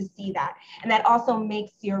love to see that. And that also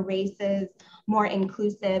makes your races more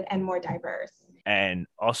inclusive and more diverse. And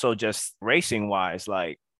also just racing wise,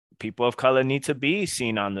 like, people of color need to be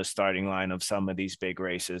seen on the starting line of some of these big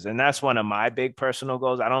races. And that's one of my big personal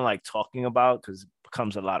goals. I don't like talking about because it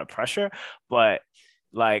becomes a lot of pressure, but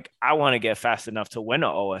like, I want to get fast enough to win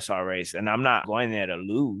an OSR race, and I'm not going there to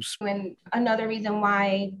lose. And another reason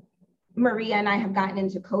why Maria and I have gotten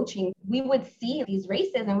into coaching, we would see these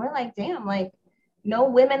races and we're like, damn, like, no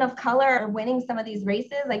women of color are winning some of these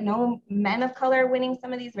races. Like, no men of color are winning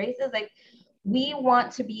some of these races. Like, we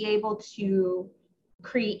want to be able to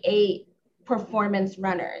create performance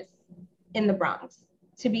runners in the Bronx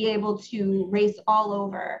to be able to race all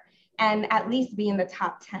over and at least be in the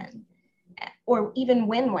top 10 or even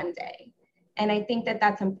win one day. And I think that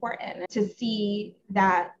that's important to see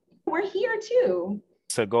that we're here too.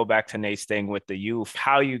 To go back to Nate's thing with the youth,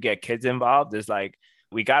 how you get kids involved is like,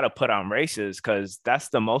 we got to put on races because that's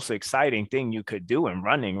the most exciting thing you could do in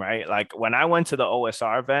running, right? Like, when I went to the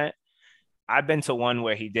OSR event, I've been to one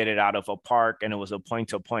where he did it out of a park and it was a point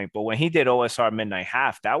to point. But when he did OSR Midnight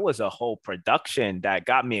Half, that was a whole production that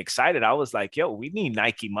got me excited. I was like, yo, we need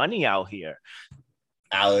Nike money out here.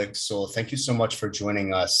 Alex, so thank you so much for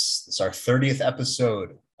joining us. It's our 30th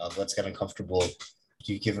episode of Let's Get Uncomfortable.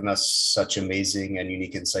 You've given us such amazing and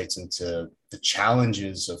unique insights into the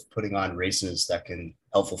challenges of putting on races that can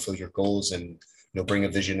help fulfill your goals and, bring a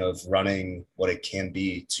vision of running what it can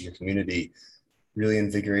be to your community. Really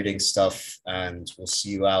invigorating stuff, and we'll see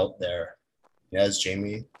you out there. Yes,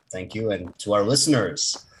 Jamie, thank you. And to our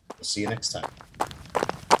listeners, We'll see you next time.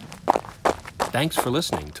 Thanks for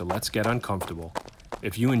listening to Let's Get Uncomfortable.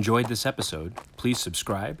 If you enjoyed this episode, please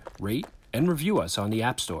subscribe, rate, and review us on the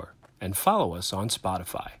App Store, and follow us on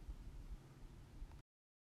Spotify.